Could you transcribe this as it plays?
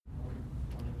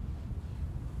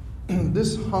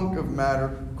This hunk of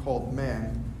matter called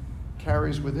man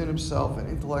carries within himself an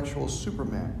intellectual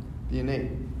superman, the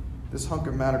innate. This hunk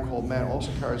of matter called man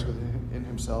also carries within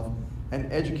himself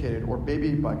an educated, or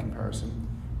baby by comparison,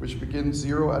 which begins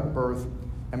zero at birth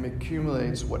and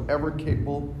accumulates whatever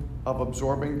capable of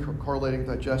absorbing, correlating,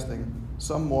 digesting,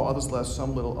 some more, others less,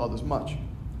 some little, others much.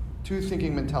 Two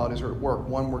thinking mentalities are at work.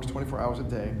 One works 24 hours a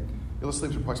day. The other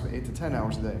sleeps approximately 8 to 10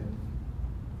 hours a day.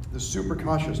 The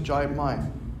superconscious giant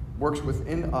mind works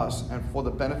within us and for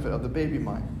the benefit of the baby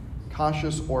mind.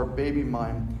 Conscious or baby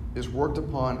mind is worked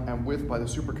upon and with by the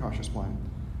superconscious mind.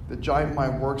 The giant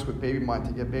mind works with baby mind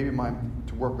to get baby mind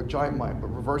to work with giant mind,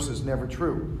 but reverse is never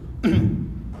true.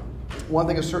 One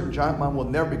thing is certain, giant mind will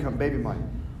never become baby mind.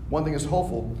 One thing is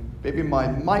hopeful, baby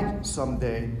mind might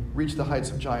someday reach the heights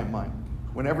of giant mind.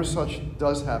 Whenever such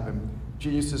does happen,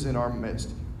 genius is in our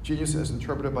midst. Genius as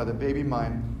interpreted by the baby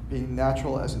mind, being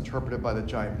natural as interpreted by the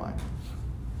giant mind.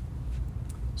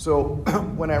 So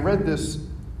when I read this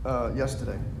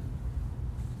yesterday,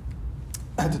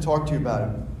 I had to talk to you about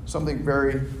it. Something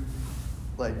very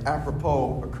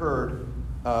apropos occurred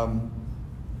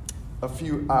a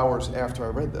few hours after I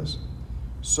read this.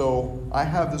 So I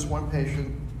have this one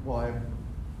patient.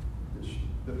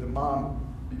 The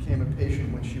mom became a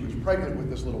patient when she was pregnant with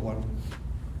this little one.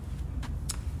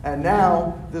 And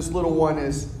now this little one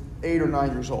is 8 or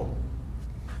 9 years old.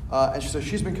 And she says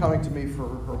she's been coming to me for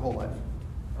her whole life.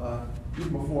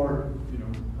 Even before,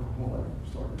 her whole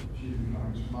life started. She's been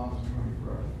coming, her mom was coming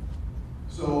forever.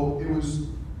 So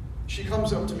she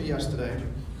comes up to me yesterday,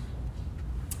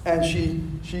 and she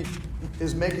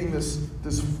is making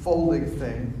this folding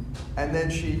thing, and then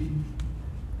she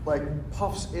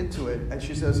puffs into it, and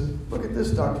she says, "Look at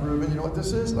this, Dr. Rubin, you know what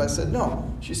this is?" And I said,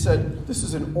 "No." She said, "This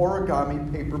is an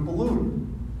origami paper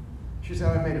balloon." She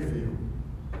said, "I made it for you."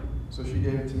 So she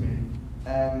gave it to me,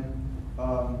 and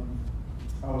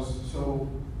I was so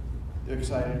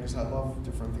excited because I love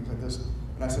different things like this.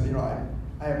 And I said,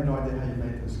 I have no idea how you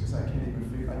made this because I can't even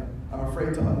figure. I'm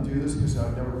afraid to undo this because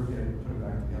I'd never be able to put it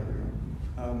back together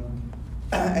again.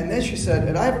 And then she said,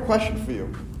 "And I have a question for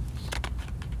you."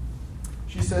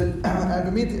 She said, I've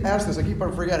been meaning to ask this, I keep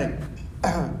on forgetting.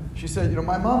 She said,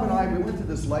 my mom and I, we went to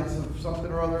this lights of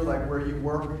something or other, where you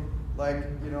work, where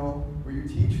you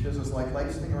teach. There's this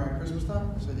lights thing around Christmas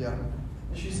time. I said, yeah.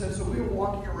 And she said, so we were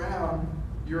walking around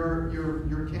your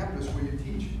campus where you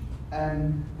teach,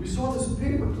 and we saw this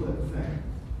paperclip thing.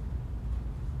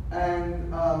 And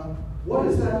what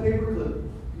does that paperclip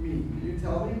mean? Can you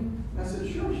tell me? And I said,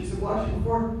 sure. She said, well, actually,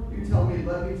 before you tell me,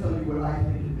 let me tell you what I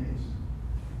think it means.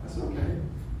 I said, okay.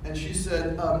 And she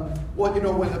said, when the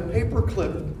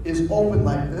paperclip is open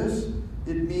like this,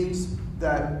 it means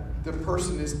that the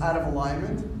person is out of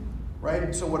alignment,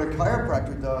 right? So what a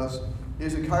chiropractor does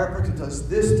is a chiropractor does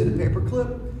this to the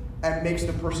paperclip and makes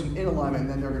the person in alignment,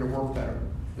 and then they're going to work better.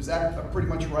 Is that pretty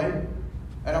much right?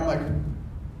 And I'm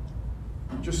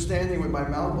just standing with my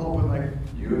mouth open,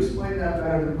 you explain that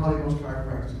better than probably most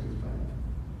chiropractors can explain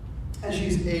it. And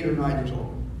she's 8 or 9 years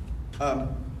old.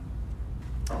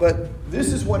 But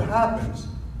this is what happens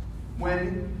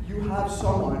when you have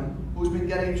someone who's been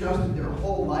getting adjusted their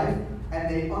whole life, and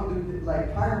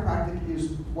chiropractic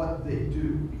is what they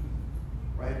do,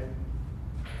 right?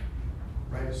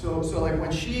 Right. So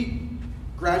when she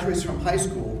graduates from high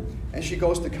school and she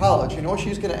goes to college, you know what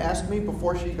she's going to ask me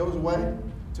before she goes away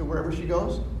to wherever she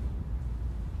goes?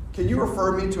 Can you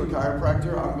refer me to a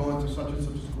chiropractor? I'm going to such and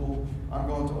such school. I'm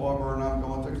going to Auburn. I'm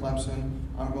going to Clemson.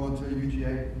 I'm going to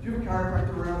UGA. Do you have a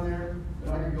chiropractor around there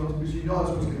that I can go to? Because you know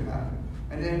that's what's going to happen.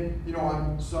 And then,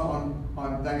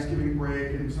 on Thanksgiving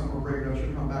break and summer break,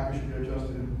 she'll come back and she'll get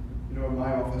adjusted in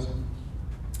my office.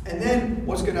 And then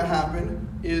what's going to happen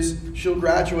is she'll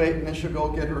graduate and then she'll go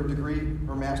get her degree,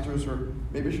 her master's, or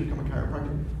maybe she'll become a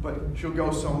chiropractor. But she'll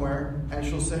go somewhere and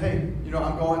she'll say, hey,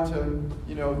 I'm going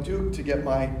to, Duke to get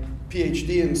my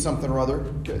PhD in something or other.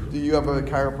 Do you have a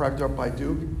chiropractor up by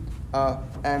Duke?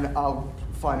 And I'll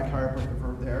find a chiropractor for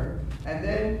her there. And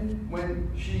then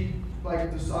when she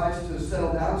decides to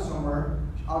settle down somewhere,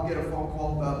 I'll get a phone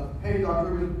call about, hey, Dr.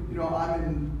 Rubin, I'm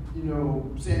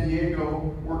in San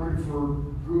Diego working for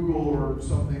Google or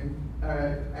something,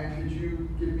 and could you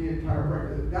give me a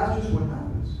chiropractor? That's just what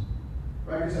happens,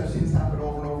 right? Because I've seen this happen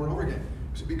over and over and over again.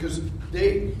 Because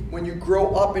when you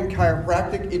grow up in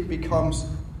chiropractic, it becomes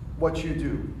what you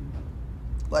do.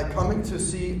 Coming to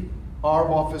see our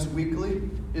office weekly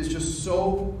is just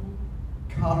so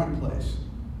commonplace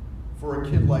for a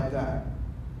kid like that.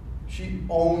 She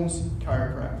owns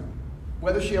chiropractic.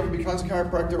 Whether she ever becomes a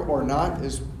chiropractor or not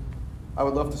I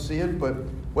would love to see it, but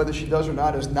whether she does or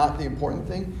not is not the important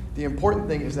thing. The important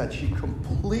thing is that she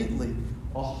completely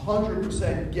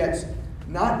 100% gets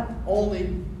not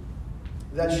only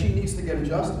that she needs to get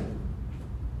adjusted,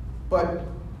 but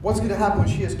what's going to happen when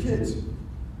she has kids?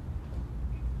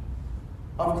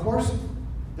 Of course,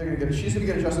 she's going to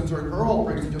get adjusted during her whole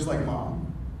pregnancy, just like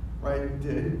mom, right,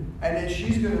 did. And then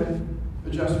she's going to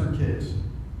adjust her kids.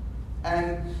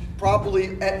 And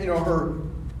probably,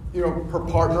 her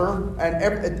partner and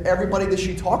everybody that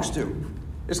she talks to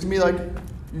is going to be like,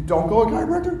 you don't go to a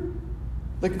chiropractor?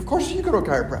 Like, of course you go to a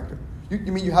chiropractor. You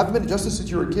mean you haven't been adjusted since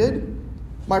you were a kid?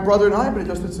 My brother and I have been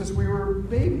adjusted since we were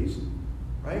babies,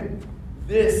 right?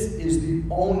 This is the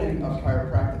owning of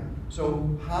chiropractic.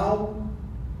 So how,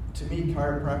 to me,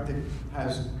 chiropractic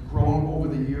has grown over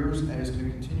the years and is going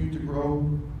to continue to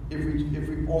grow if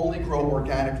we only grow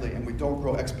organically and we don't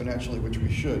grow exponentially, which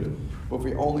we should, but if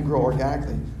we only grow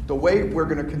organically, the way we're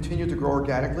going to continue to grow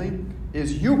organically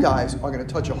is you guys are going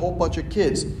to touch a whole bunch of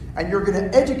kids and you're going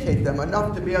to educate them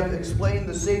enough to be able to explain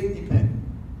the safety pin,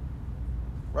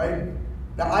 right?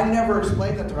 Now, I never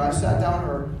explained that to her. I sat down with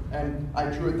her and I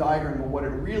drew a diagram of what it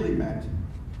really meant.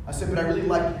 I said, but I really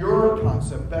like your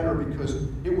concept better because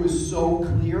it was so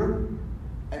clear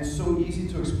and so easy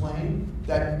to explain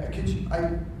that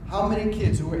how many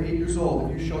kids who are 8 years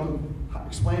old, if you show them,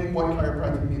 explain what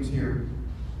chiropractic means here,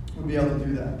 would be able to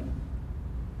do that,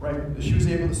 right? She was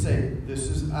able to say, this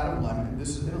is out of alignment, and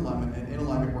this is in alignment, and in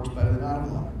alignment works better than out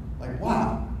of alignment. Like,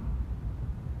 wow,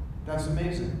 that's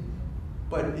amazing.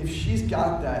 But if she's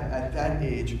got that at that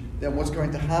age, then what's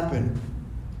going to happen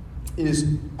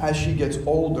is as she gets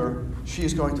older,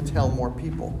 she's going to tell more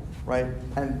people, right?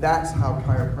 And that's how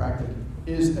chiropractic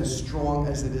is as strong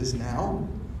as it is now,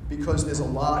 because there's a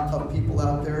lot of people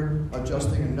out there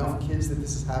adjusting enough kids that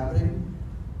this is happening.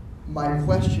 My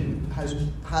question has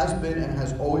been and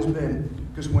has always been,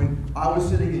 because when I was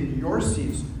sitting in your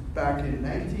seats back in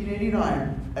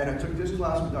 1989, and I took this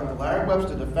class with Dr. Larry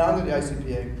Webster, the founder of the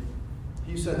ICPA,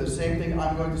 he said the same thing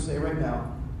I'm going to say right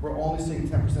now. We're only seeing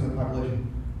 10% of the population.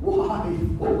 Why?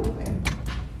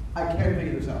 I can't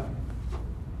figure this out.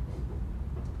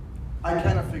 I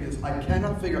cannot figure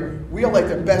this. We are like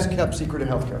the best kept secret in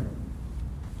healthcare.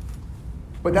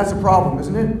 But that's a problem,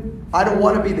 isn't it? I don't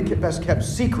want to be the best kept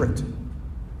secret,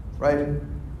 right?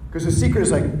 Because the secret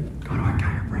is like, go to a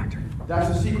chiropractor. That's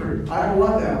the secret. I don't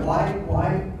want that.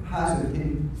 Why hasn't,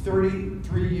 in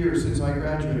 33 years since I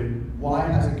graduated, why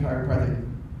hasn't chiropractic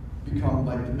become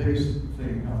like the biggest thing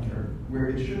in healthcare, where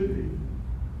it should be?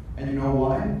 And you know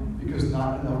why? Because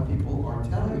not enough people are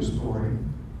telling the story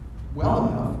well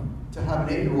enough to have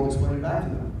an 8-year-old explain it back to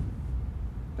them.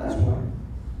 That's why.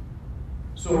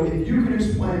 So if you can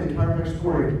explain the chiropractic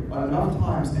story enough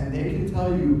times and they can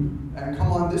tell you and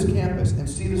come on this campus and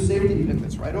see the safety pin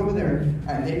that's right over there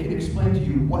and they can explain to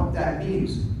you what that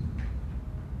means,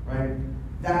 right?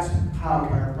 That's how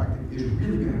chiropractic is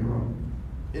really going to grow.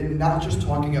 And not just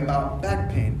talking about back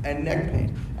pain and neck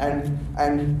pain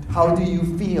and how do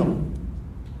you feel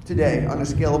today on a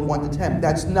scale of 1 to 10.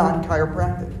 That's not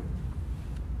chiropractic.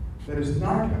 That is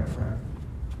not chiropractic.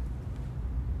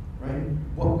 Right?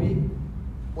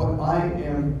 What I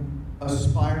am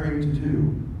aspiring to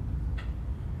do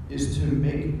is to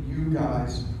make you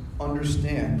guys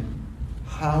understand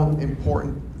how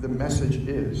important the message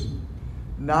is,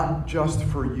 not just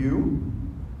for you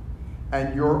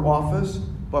and your office,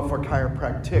 but for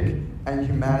chiropractic and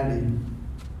humanity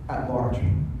at large.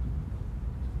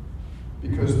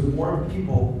 Because the more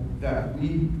people that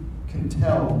we can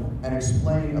tell and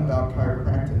explain about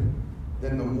chiropractic,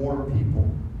 then the more people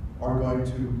are going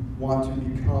to want to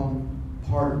become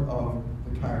part of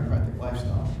the chiropractic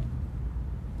lifestyle.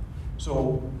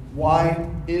 So why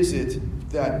is it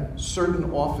that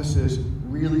certain offices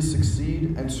really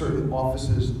succeed and certain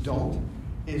offices don't?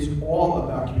 It's all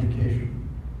about communication.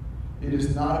 It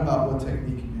is not about what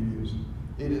technique you use.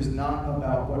 It is not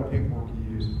about what paperwork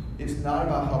you use. It's not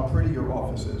about how pretty your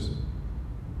office is,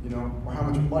 or how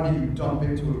much money you dump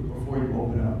into it before you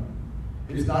open up.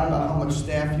 It's not about how much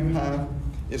staff you have.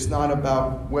 It's not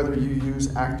about whether you use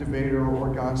Activator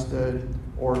or Gonstead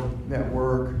or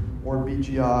Network or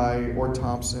BGI or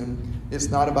Thompson. It's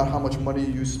not about how much money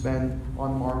you spend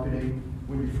on marketing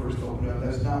when you first open up.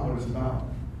 That's not what it's about.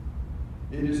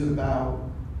 It is about,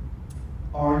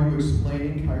 are you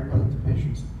explaining chiropractic to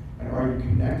patients? And are you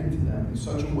connecting to them in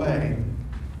such a way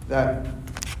that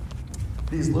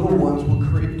these little ones will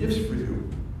create gifts for you?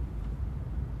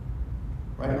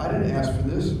 Right? I didn't ask for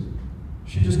this.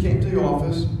 She just came to the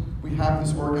office. We have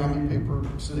this origami paper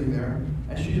sitting there.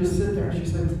 And she just sit there and she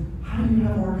said, how do you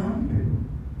have origami paper?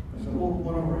 I said, well,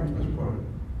 one of our interns brought it.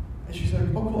 And she said,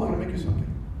 oh, cool, I'm going to make you something.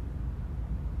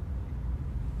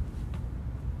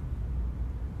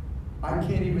 I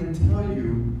can't even tell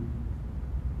you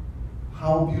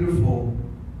how beautiful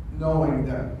knowing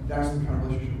that that's the kind of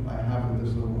relationship I have with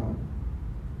this little one.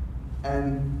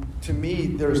 And to me,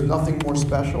 there's nothing more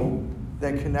special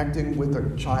than connecting with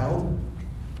a child,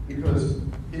 because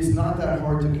it's not that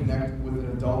hard to connect with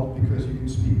an adult because you can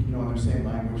speak, their same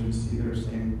language and see their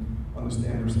same,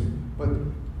 understand their same. But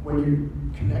when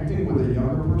you're connecting with a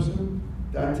younger person,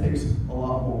 that takes a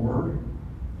lot more work.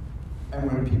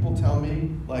 And when people tell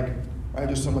me, like, I had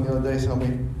just someone the other day tell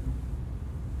me,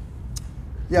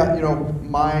 yeah,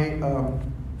 my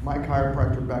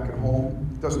chiropractor back at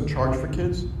home doesn't charge for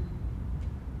kids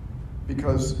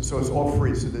so it's all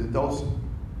free. So the adults,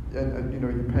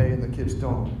 you pay and the kids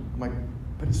don't. I'm like,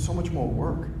 but it's so much more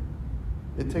work.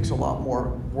 It takes a lot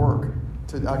more work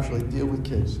to actually deal with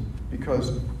kids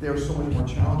because they're so much more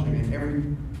challenging.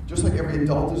 And just like every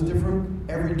adult is different,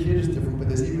 every kid is different, but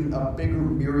there's even a bigger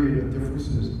myriad of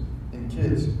differences in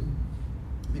kids.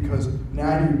 Because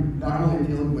now you're not only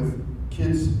dealing with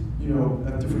kids,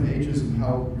 at different ages and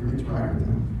how you interact with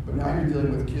them, but now you're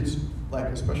dealing with kids, like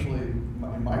especially in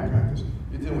my practice,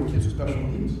 you're dealing with kids with special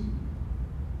needs.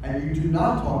 And you do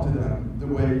not talk to them the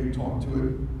way you talk to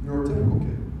a neurotypical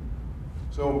kid.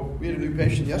 So we had a new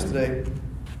patient yesterday,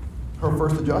 her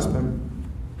first adjustment,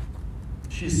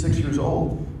 she's 6 years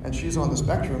old, and she's on the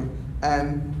spectrum,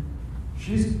 and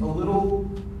she's a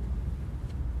little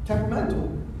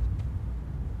temperamental.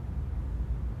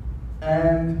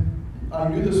 And I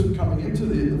knew this coming into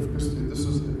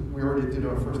we already did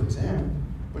our first exam,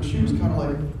 but she was kind of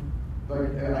like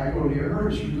I go near her,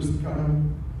 and she just kind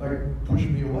of like push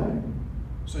me away.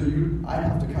 So I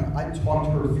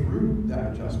talked her through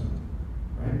that adjustment,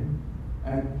 right?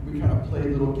 And we kind of played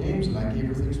little games, and I gave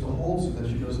her things to hold so that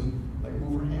she doesn't like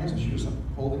move her hands, and she was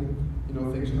holding,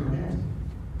 things in her hands.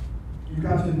 You've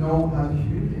got to know how to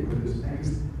communicate with this,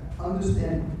 and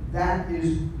understand that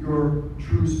is your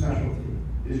true specialty,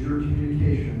 is your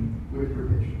communication with your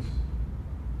patients.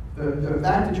 The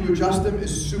fact that you adjust them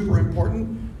is super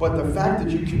important, but the fact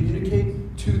that you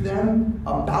communicate to them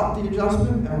about the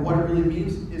adjustment and what it really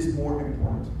means is more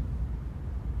important.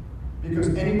 Because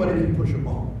anybody can push a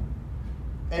bone.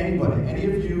 Anybody, any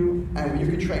of you, and you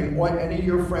can train any of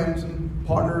your friends and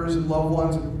partners and loved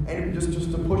ones, and just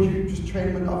to push you, just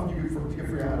train them enough, you can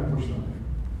figure out how to push something.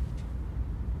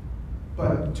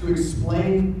 But to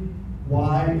explain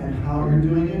why and how you're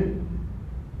doing it,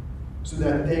 so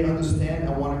that they understand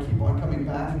and want to keep on coming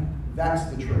back, that's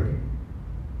the trick.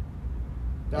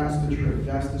 That's the trick.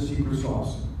 That's the secret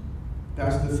sauce.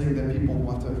 That's the thing that people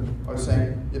are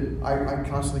saying. I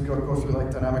constantly go through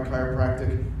like Dynamic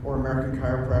Chiropractic or American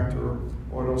Chiropractor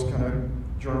or those kind of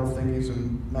journal thingies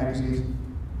and magazines.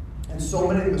 And so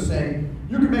many of them are saying,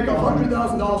 you can make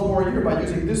 $100,000 more a year by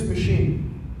using this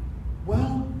machine.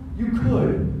 Well, you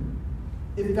could,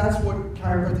 if that's what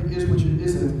chiropractic is, which it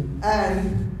isn't.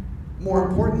 And more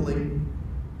importantly,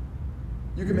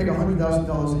 you can make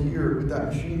 $100,000 a year with that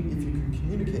machine if you can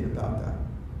communicate about that.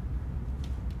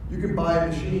 You can buy a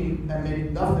machine and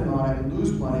make nothing on it and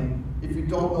lose money if you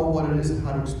don't know what it is and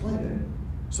how to explain it.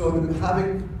 So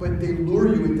but they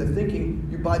lure you into thinking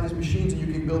you buy these machines and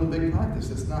you can build a big practice.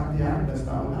 That's not what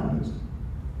happens.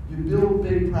 You build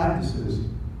big practices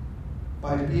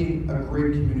by being a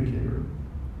great communicator.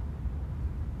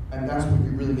 And that's what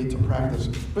you really need to practice,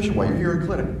 especially while you're here in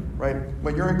clinic, right?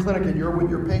 When you're in clinic and you're with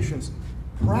your patients,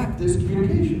 practice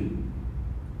communication.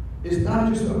 It's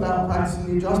not just about practicing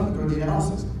the adjustment or the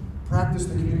analysis. Practice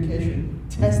the communication.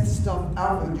 Test stuff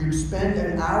out. And you spend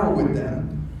an hour with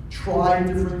them. Try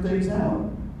different things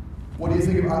out. What do you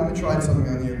think of, I'm going to try something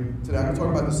on you today. I'm going to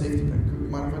talk about the safety pin.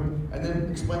 And then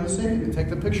explain the safety pin. Take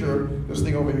the picture, this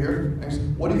thing over here, and say,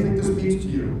 what do you think this means to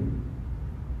you?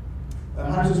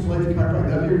 How does this relate to chiropractic?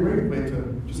 That'd be a great way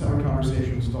to just have a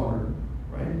conversation starter,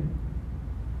 right?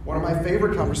 One of my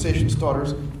favorite conversation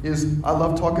starters is I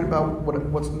love talking about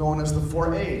what's known as the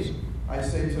 4 A's. I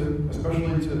say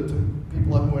especially to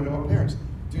people who I know are parents,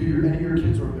 do any of your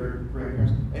kids or their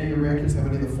grandparents, any of your grandkids have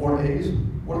any of the 4 A's?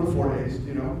 What are the 4 A's? Do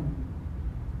you know?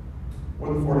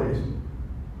 What are the 4 A's?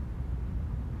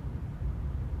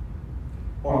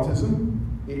 Autism,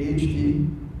 ADHD,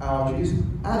 allergies,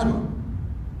 asthma.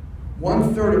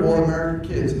 1/3 of all American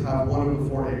kids have one of the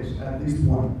 4 A's, at least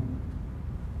one.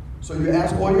 So you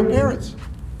ask all your parents,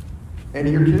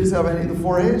 any of your kids have any of the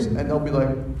 4 A's? And they'll be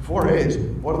like, 4 A's,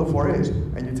 what are the 4 A's?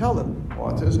 And you tell them,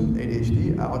 autism,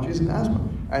 ADHD, allergies, and asthma.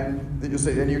 And then you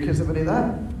say, any of your kids have any of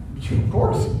that? Of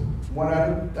course. One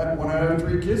out of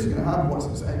 3 kids are going to have one.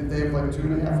 And if they have like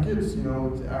 2.5 kids,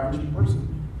 the average person,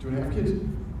 2.5 kids.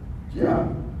 Yeah.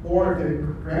 Or the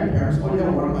grandparents, 2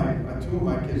 of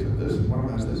my kids have this, and one of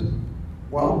them has this.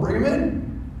 Well, bring them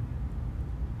in.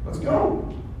 Let's go.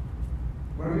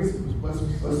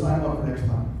 Let's sign up for next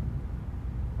time.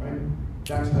 Right?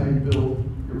 That's how you build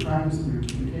your practice of your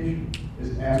communication,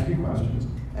 is asking questions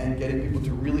and getting people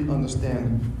to really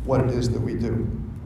understand what it is that we do.